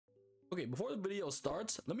Okay, before the video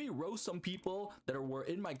starts, let me roast some people that were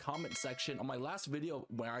in my comment section on my last video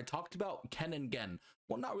where I talked about Ken and Gen.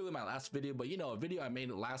 Well, not really my last video, but you know, a video I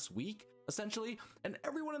made last week, essentially. And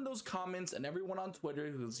everyone in those comments and everyone on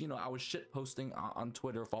Twitter, because, you know, I was shit posting on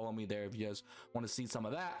Twitter. Follow me there if you guys want to see some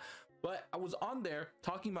of that. But I was on there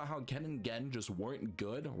talking about how Ken and Gen just weren't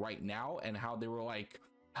good right now and how they were like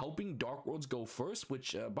helping Dark Worlds go first,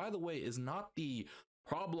 which by the way is not the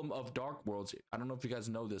problem of Dark Worlds. I don't know if you guys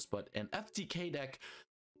know this, but an FTK deck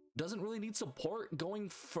doesn't really need support going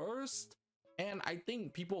first. And I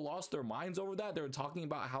think people lost their minds over that. They were talking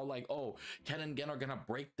about how like, oh, Ken and Gen are gonna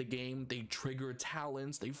break the game. They trigger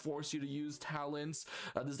talents. They force you to use talents.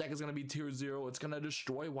 This deck is gonna be tier 0. It's gonna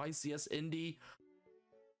destroy YCS Indie.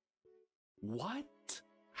 What?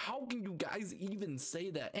 How can you guys even say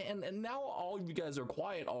that? And now all of you guys are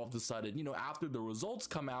quiet all of a sudden, you know, after the results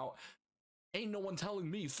come out. Ain't no one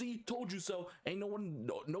telling me, see, told you so. Ain't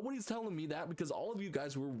nobody's telling me that, because all of you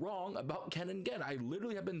guys were wrong about Ken and Gen. I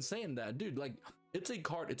literally have been saying that, dude. Like, it's a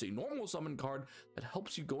card, it's a normal summon card that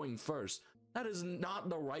helps you going first. That is not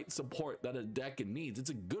the right support that a deck needs. It's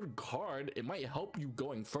a good card. It might help you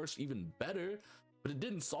going first even better, but it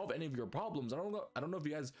didn't solve any of your problems. I don't know if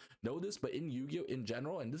you guys know this, but in Yu-Gi-Oh in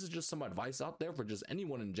general, and this is just some advice out there for just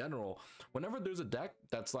anyone in general, whenever there's a deck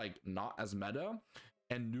that's like not as meta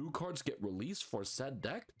and new cards get released for said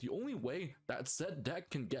deck, the only way that said deck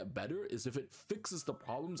can get better is if it fixes the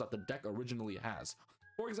problems that the deck originally has.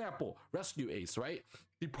 For example, Rescue Ace, right?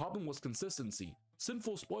 The problem was consistency.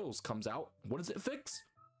 Sinful Spoils comes out. What does it fix?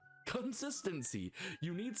 Consistency.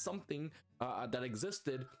 You need something that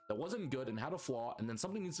existed that wasn't good and had a flaw, and then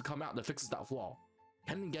something needs to come out that fixes that flaw.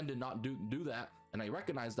 Ken and Gen did not do that, and I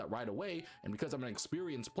recognized that right away. And because I'm an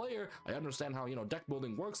experienced player, I understand how, you know, deck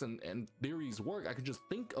building works and theories work. I could just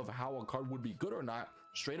think of how a card would be good or not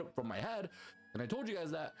straight up from my head. And I told you guys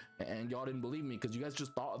that, and y'all didn't believe me because you guys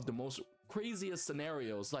just thought of the most craziest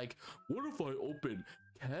scenarios. Like, what if I open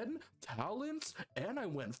Ken, talents, and I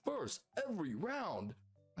went first every round?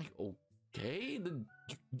 Like, okay, then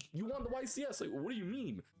you want the YCS? Like, what do you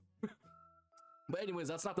mean? But anyways,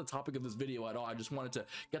 that's not the topic of this video at all. I just wanted to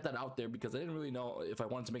get that out there because I didn't really know if I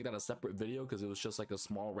wanted to make that a separate video, because it was just like a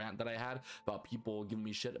small rant that I had about people giving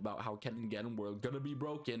me shit about how Ken and Gen were gonna be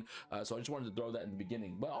broken. So I just wanted to throw that in the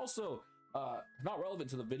beginning, but also not relevant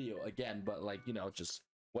to the video again, but like, you know, just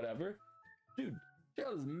whatever. Dude, check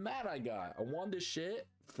out this mat I got. I won this shit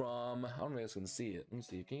from, I don't know if you guys can see it. Let me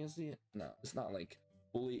see, can you see it? No, it's not like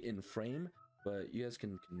fully in frame, but you guys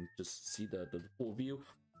can just see the full view.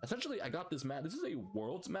 Essentially, I got this mat. This is a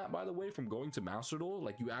Worlds mat, by the way, from going to Master Duel.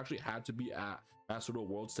 Like, you actually had to be at Master Duel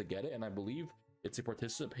Worlds to get it, and I believe it's a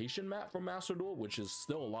participation mat from Master Duel, which is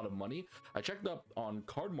still a lot of money. I checked up on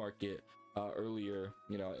Card Market earlier,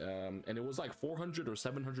 you know, and it was like 400 or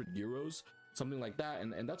 700 euros, something like that,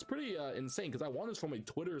 and that's pretty insane, because I won this from a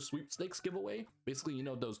Twitter sweepstakes giveaway. Basically, you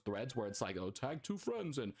know, those threads where it's like, oh, tag 2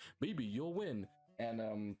 friends and maybe you'll win.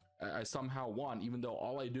 And I somehow won, even though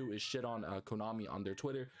all I do is shit on Konami on their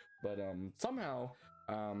Twitter. But somehow,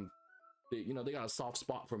 you know, they got a soft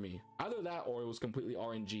spot for me. Either that or it was completely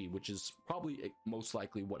RNG, which is probably most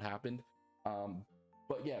likely what happened.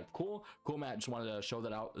 But yeah, cool Matt. Just wanted to show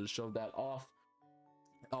that off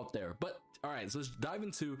out there. But all right, so let's dive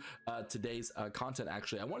into today's content.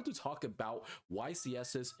 Actually, I wanted to talk about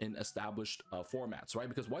YCSs in established formats, right?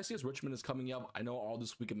 Because YCS Richmond is coming up. I know all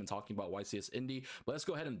this week I've been talking about YCS Indie, but let's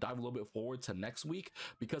go ahead and dive a little bit forward to next week,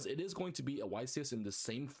 because it is going to be a YCS in the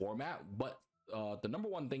same format, but the number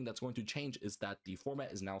one thing that's going to change is that the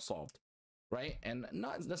format is now solved, right? And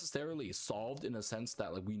not necessarily solved in a sense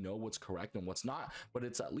that like we know what's correct and what's not, but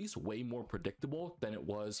it's at least way more predictable than it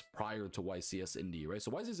was prior to YCS Indie, right?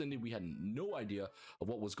 So YCS Indie, we had no idea of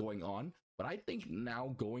what was going on, but I think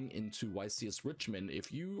now going into YCS Richmond,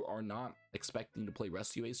 if you are not expecting to play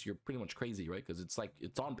Rescue Ace, you're pretty much crazy, right? Because it's like,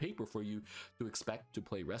 it's on paper for you to expect to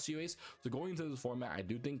play Rescue Ace. So going into this format, I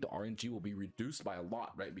do think the RNG will be reduced by a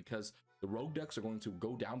lot, right? Because the rogue decks are going to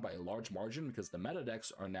go down by a large margin, because the meta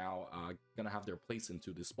decks are now gonna have their place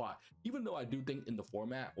into this spot. Even though I do think in the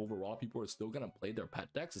format overall, people are still gonna play their pet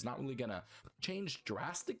decks. It's not really gonna change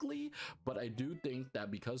drastically, but I do think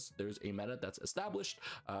that because there's a meta that's established,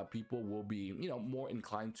 people will be, you know, more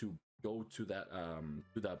inclined to go to that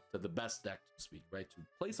to the best deck, to speak, right? To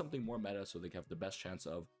play something more meta so they can have the best chance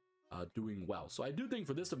of doing well. So I do think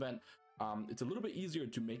for this event, it's a little bit easier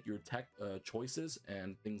to make your tech choices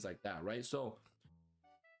and things like that, right? So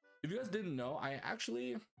if you guys didn't know, I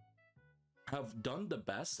have done the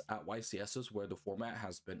best at YCSs where the format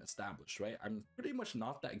has been established, right? I'm pretty much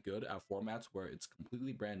not that good at formats where it's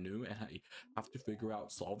completely brand new and I have to figure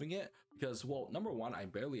out solving it because, well, number one, I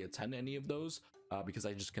barely attend any of those because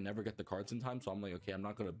I just can never get the cards in time. So I'm like, okay, I'm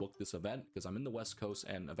not going to book this event because I'm in the West Coast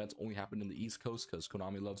and events only happen in the East Coast because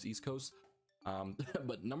Konami loves East Coast.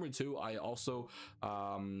 But number two, I also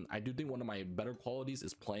I do think one of my better qualities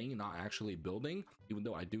is playing, not actually building, even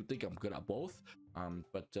though I do think I'm good at both.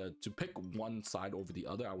 But to pick one side over the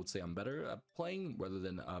other, I would say I'm better at playing rather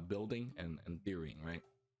than building and theorying, right?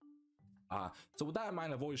 So with that in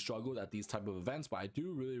mind, I've always struggled at these type of events, but I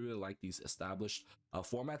do really like these established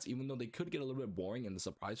formats, even though they could get a little bit boring and the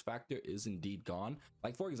surprise factor is indeed gone.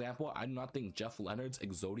 Like, for example, I do not think Jeff Leonard's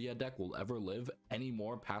Exodia deck will ever live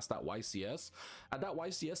anymore past that YCS. At that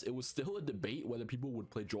YCS, it was still a debate whether people would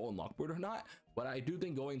play Droll and Lockbird or not, but I do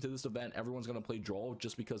think going to this event, everyone's going to play Droll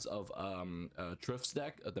just because of Triff's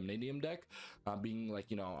deck, the Vanadium deck, being, like,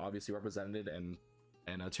 you know, obviously represented and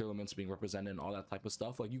tier limits being represented and all that type of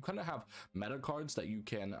stuff. Like, you kind of have meta cards that you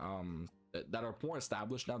can that are more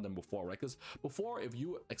established now than before, right? Because before, if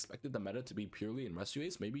you expected the meta to be purely in Rescue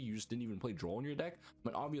Ace, maybe you just didn't even play Droll in your deck.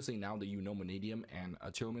 But obviously now that you know Vanadium and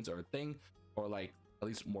tier limits are a thing, or like at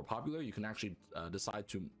least more popular, you can actually decide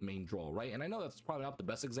to main Droll, right? And I know that's probably not the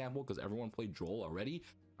best example because everyone played Droll already,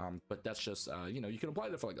 but that's just you know, you can apply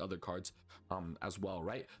that for like other cards as well,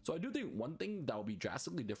 right? So I do think one thing that will be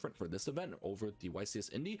drastically different for this event over the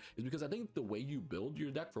YCS Indie is because I think the way you build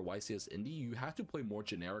your deck for YCS Indie, you have to play more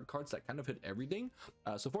generic cards that kind of hit everything.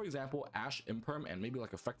 So for example, Ash, Imperm, and maybe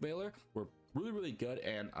like Effect Veiler were really good,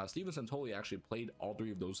 and Steven Santoli actually played all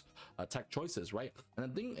three of those tech choices, right?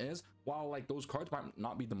 And the thing is, while like those cards might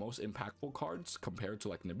not be the most impactful cards compared to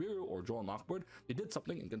like Nibiru or Droll and Lockbird, they did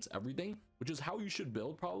something against everything, which is how you should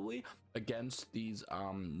build probably against these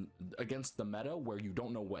against the meta where you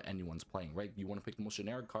don't know what anyone's playing, right? You want to pick the most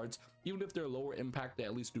generic cards, even if they're lower impact, they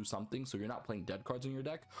at least do something, so you're not playing dead cards in your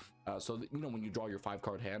deck. So that, you know, when you draw your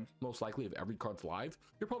 5-card hand, most likely if every card's live,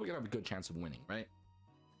 you're probably gonna have a good chance of winning, right?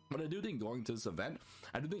 But I do think going to this event,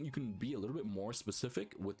 I do think you can be a little bit more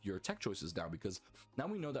specific with your tech choices now, because now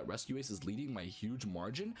we know that Rescue Ace is leading by a huge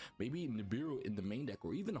margin. Maybe Nibiru in the main deck,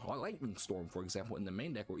 or even Lightning Storm, for example, in the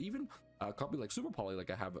main deck, or even a copy like Super Poly,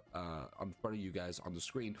 like I have on front of you guys on the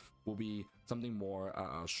screen, will be something more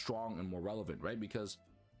strong and more relevant, right? Because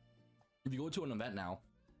if you go to an event now,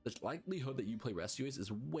 the likelihood that you play Rescue Ace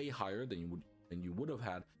is way higher than you would have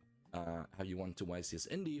had how you went to YCS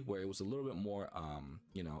Indie, where it was a little bit more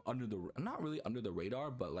you know, under the, not really under the radar,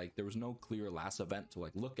 but like there was no clear last event to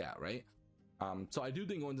like look at, right? So I do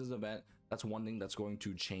think going to this event, that's one thing that's going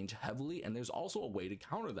to change heavily, and there's also a way to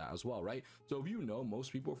counter that as well, right? So if you know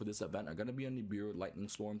most people for this event are going to be on Nibiru, Lightning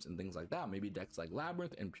Storms, and things like that, maybe decks like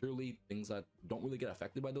Labyrinth and purely things that don't really get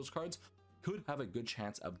affected by those cards could have a good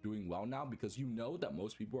chance of doing well now, because you know that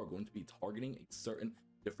most people are going to be targeting a certain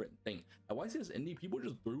different thing. At YCS Indie, people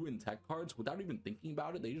just threw in tech cards without even thinking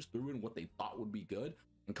about it. They just threw in what they thought would be good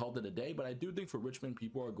and called it a day. But I do think for Richmond,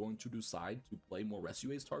 people are going to decide to play more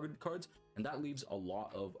Rescue Ace targeted cards, and that leaves a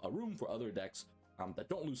lot of room for other decks that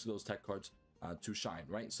don't lose to those tech cards to shine,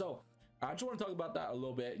 right? So I just want to talk about that a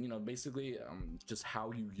little bit, you know, basically just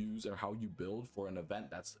how you use or how you build for an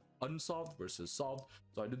event that's unsolved versus solved.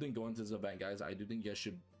 So I do think going to this event, guys, I do think you guys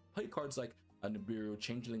should play cards like Nibiru,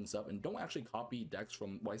 change things up, and don't actually copy decks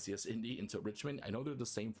from YCS Indie into Richmond. I know they're the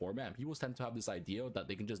same format, and people tend to have this idea that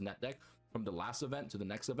they can just net deck from the last event to the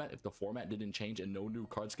next event if the format didn't change and no new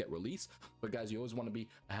cards get released. But guys, you always want to be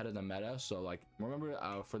ahead of the meta, so like remember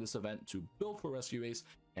for this event to build for Rescue Ace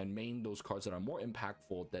and main those cards that are more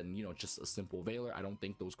impactful than, you know, just a simple Veiler. I don't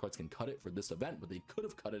think those cards can cut it for this event, but they could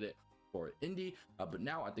have cutted it for Indie. But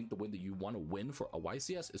now I think the way that you want to win for a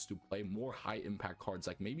YCS is to play more high impact cards,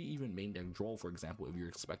 like maybe even main deck Droll, for example, if you're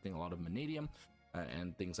expecting a lot of Vanadium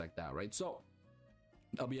and things like that, right? So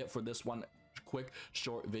that'll be it for this one quick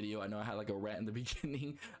short video. I know I had like a rant in the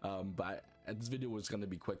beginning, but this video was going to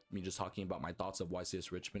be quick, me just talking about my thoughts of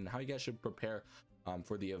YCS Richmond and how you guys should prepare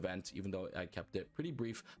for the event, even though I kept it pretty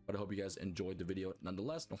brief. But I hope you guys enjoyed the video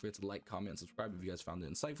nonetheless. Don't forget to like, comment, and subscribe if you guys found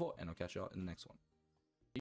it insightful, and I'll catch y'all in the next one.